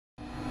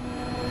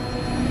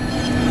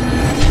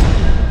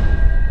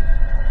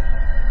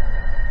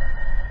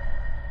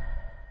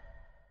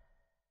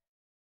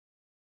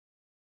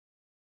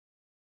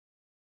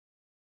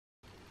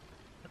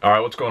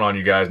Alright, what's going on,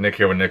 you guys? Nick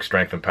here with Nick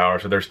Strength and Power.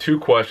 So there's two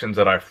questions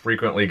that I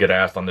frequently get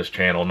asked on this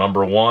channel.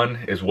 Number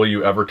one is, will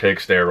you ever take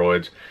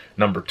steroids?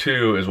 Number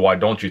two is, why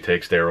don't you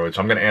take steroids?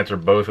 So I'm going to answer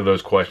both of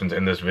those questions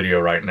in this video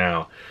right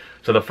now.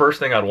 So the first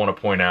thing I'd want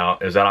to point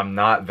out is that I'm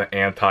not the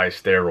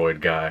anti-steroid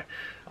guy.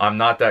 I'm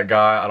not that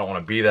guy. I don't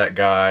want to be that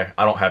guy.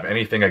 I don't have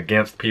anything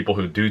against people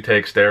who do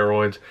take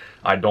steroids.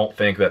 I don't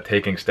think that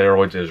taking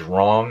steroids is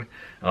wrong.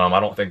 I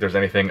don't think there's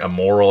anything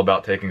immoral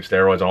about taking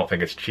steroids. I don't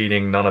think it's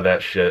cheating. None of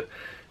that shit.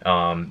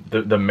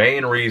 The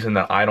main reason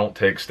that I don't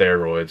take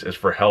steroids is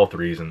for health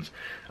reasons.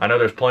 I know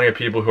there's plenty of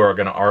people who are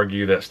going to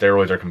argue that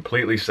steroids are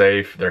completely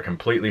safe, they're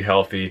completely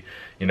healthy,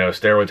 you know,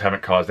 steroids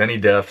haven't caused any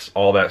deaths,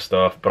 all that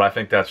stuff, but I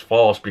think that's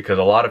false because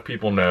a lot of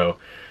people know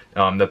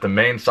that the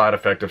main side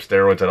effect of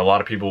steroids that a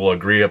lot of people will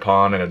agree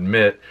upon and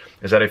admit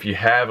is that if you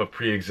have a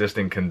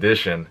pre-existing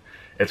condition,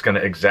 it's going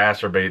to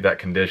exacerbate that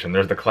condition.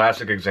 There's the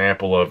classic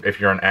example of, if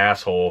you're an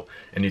asshole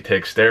and you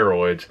take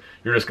steroids,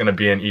 you're just going to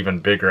be an even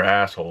bigger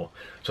asshole.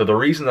 So the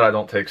reason that I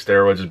don't take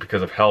steroids is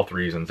because of health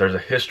reasons. There's a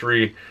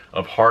history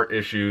of heart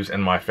issues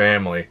in my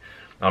family,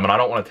 and I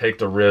don't want to take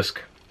the risk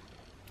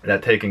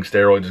that taking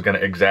steroids is going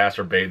to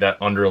exacerbate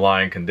that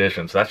underlying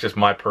condition. So that's just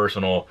my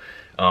personal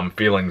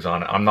feelings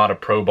on it. I'm not a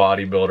pro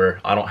bodybuilder.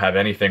 I don't have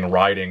anything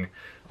riding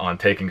on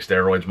taking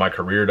steroids. My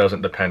career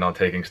doesn't depend on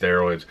taking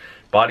steroids.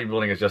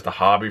 Bodybuilding is just a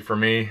hobby for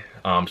me,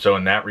 so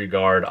in that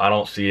regard, I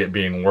don't see it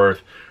being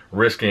worth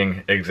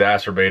risking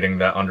exacerbating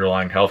that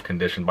underlying health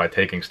condition by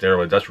taking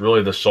steroids. That's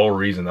really the sole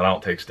reason that I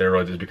don't take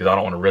steroids, is because I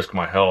don't want to risk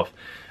my health.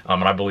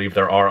 And I believe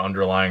there are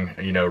underlying,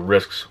 you know,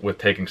 risks with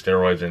taking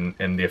steroids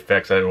and the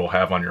effects that it will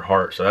have on your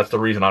heart. So that's the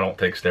reason I don't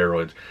take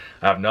steroids.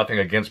 I have nothing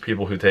against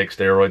people who take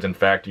steroids. In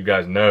fact, you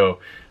guys know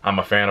I'm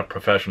a fan of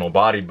professional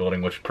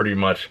bodybuilding, which pretty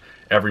much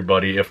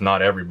everybody, if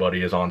not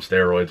everybody, is on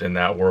steroids in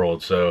that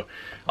world. So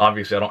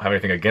obviously I don't have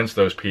anything against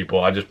those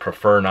people. I just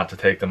prefer not to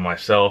take them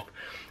myself.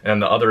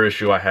 And the other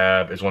issue I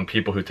have is when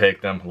people who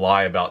take them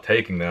lie about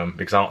taking them,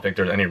 because I don't think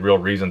there's any real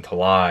reason to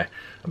lie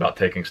about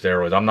taking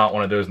steroids. I'm not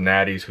one of those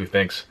natties who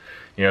thinks,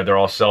 you know, they're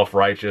all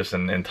self-righteous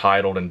and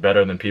entitled and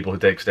better than people who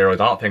take steroids.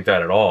 I don't think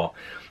that at all.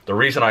 The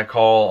reason I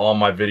call all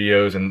my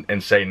videos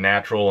and say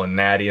natural and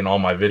natty in all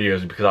my videos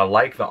is because I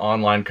like the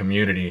online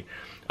community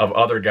of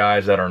other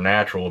guys that are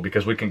natural,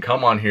 because we can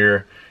come on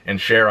here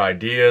and share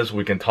ideas,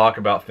 we can talk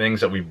about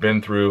things that we've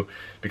been through,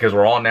 because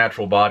we're all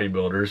natural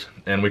bodybuilders,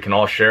 and we can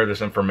all share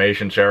this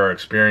information, share our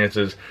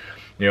experiences.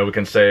 You know, we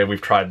can say,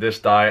 we've tried this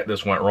diet,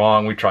 this went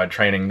wrong, we tried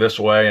training this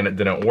way and it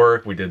didn't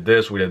work, we did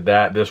this, we did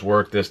that, this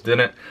worked, this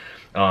didn't.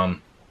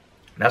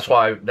 That's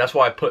why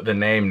I put the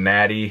name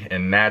natty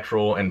and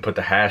natural and put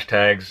the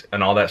hashtags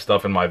and all that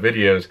stuff in my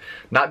videos.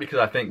 Not because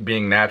I think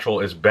being natural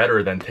is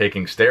better than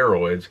taking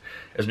steroids.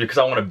 It's because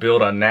I want to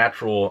build a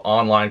natural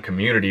online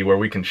community where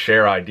we can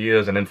share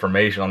ideas and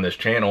information on this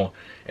channel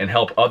and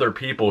help other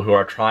people who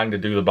are trying to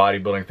do the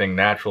bodybuilding thing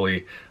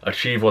naturally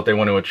achieve what they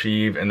want to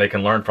achieve, and they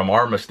can learn from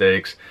our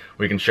mistakes.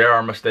 We can share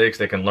our mistakes,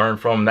 they can learn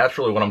from them. That's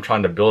really what I'm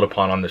trying to build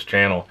upon on this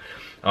channel.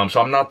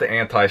 So I'm not the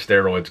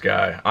anti-steroids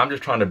guy. I'm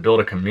just trying to build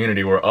a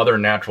community where other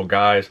natural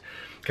guys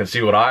can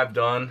see what I've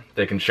done,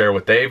 they can share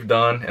what they've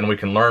done, and we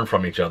can learn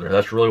from each other.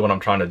 That's really what I'm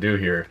trying to do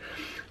here.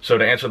 So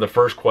to answer the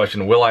first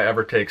question, will I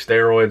ever take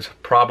steroids?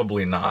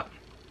 Probably not.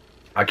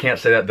 I can't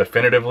say that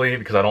definitively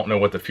because I don't know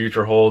what the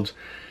future holds.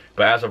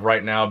 But as of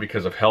right now,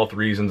 because of health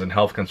reasons and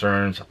health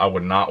concerns, I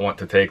would not want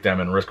to take them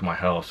and risk my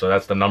health. So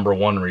that's the number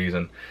one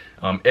reason.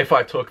 If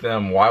I took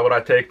them, why would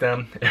I take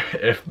them?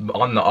 If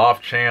on the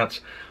off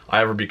chance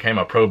I ever became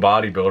a pro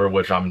bodybuilder,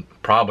 which I'm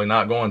probably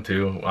not going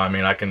to. I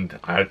mean, I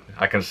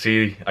can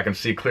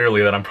see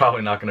clearly that I'm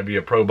probably not going to be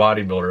a pro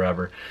bodybuilder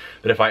ever.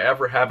 But if I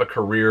ever have a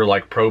career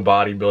like pro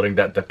bodybuilding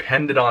that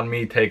depended on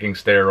me taking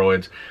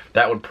steroids,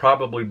 that would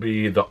probably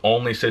be the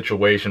only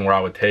situation where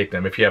I would take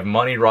them. If you have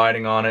money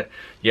riding on it,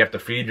 you have to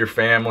feed your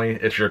family,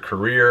 it's your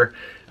career,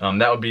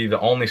 that would be the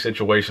only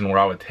situation where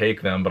I would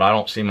take them, but I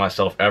don't see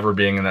myself ever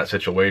being in that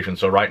situation.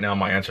 So right now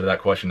my answer to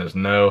that question is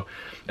no.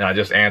 And I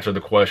just answered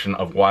the question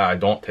of why I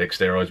don't take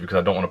steroids, because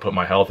I don't want to put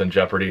my health in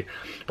jeopardy.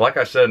 But like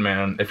I said,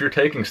 man, if you're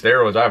taking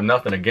steroids, I have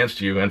nothing against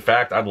you. In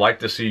fact, I'd like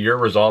to see your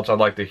results. I'd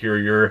like to hear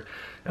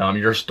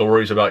your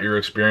stories about your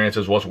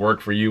experiences, what's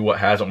worked for you, what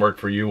hasn't worked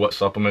for you, what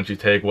supplements you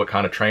take, what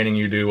kind of training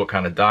you do, what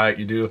kind of diet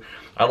you do.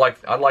 I'd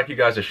like you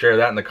guys to share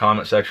that in the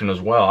comment section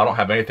as well. I don't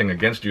have anything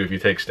against you if you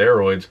take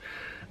steroids.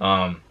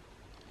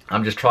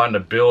 I'm just trying to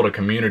build a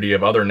community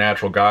of other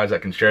natural guys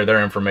that can share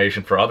their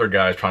information for other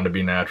guys trying to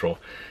be natural.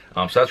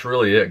 So that's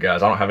really it,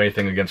 guys. I don't have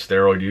anything against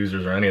steroid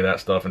users or any of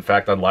that stuff. In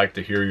fact, I'd like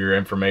to hear your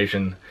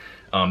information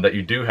that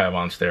you do have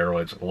on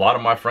steroids. A lot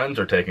of my friends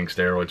are taking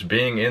steroids.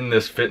 Being in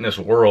this fitness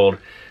world,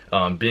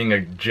 being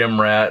a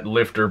gym rat,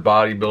 lifter,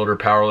 bodybuilder,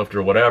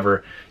 powerlifter,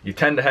 whatever, you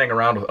tend to hang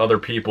around with other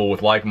people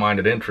with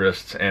like-minded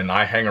interests, and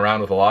I hang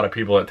around with a lot of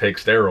people that take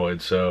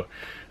steroids. So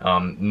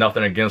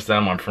Nothing against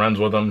them, I'm friends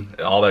with them,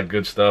 all that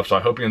good stuff. So I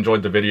hope you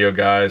enjoyed the video,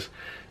 guys.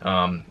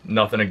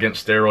 Nothing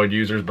against steroid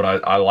users,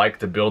 but I like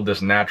to build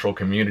this natural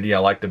community. I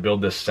like to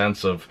build this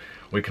sense of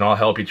we can all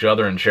help each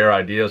other and share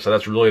ideas. So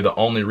that's really the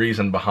only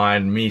reason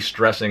behind me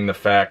stressing the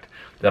fact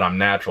that I'm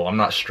natural. I'm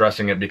not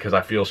stressing it because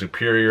I feel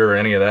superior or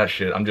any of that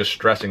shit. I'm just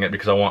stressing it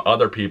because I want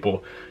other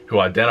people who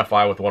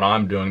identify with what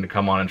I'm doing to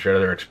come on and share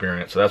their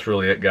experience. So that's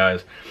really it,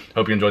 guys.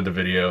 Hope you enjoyed the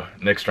video.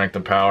 Nick, Strength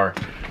and Power,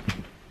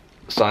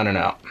 signing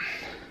out.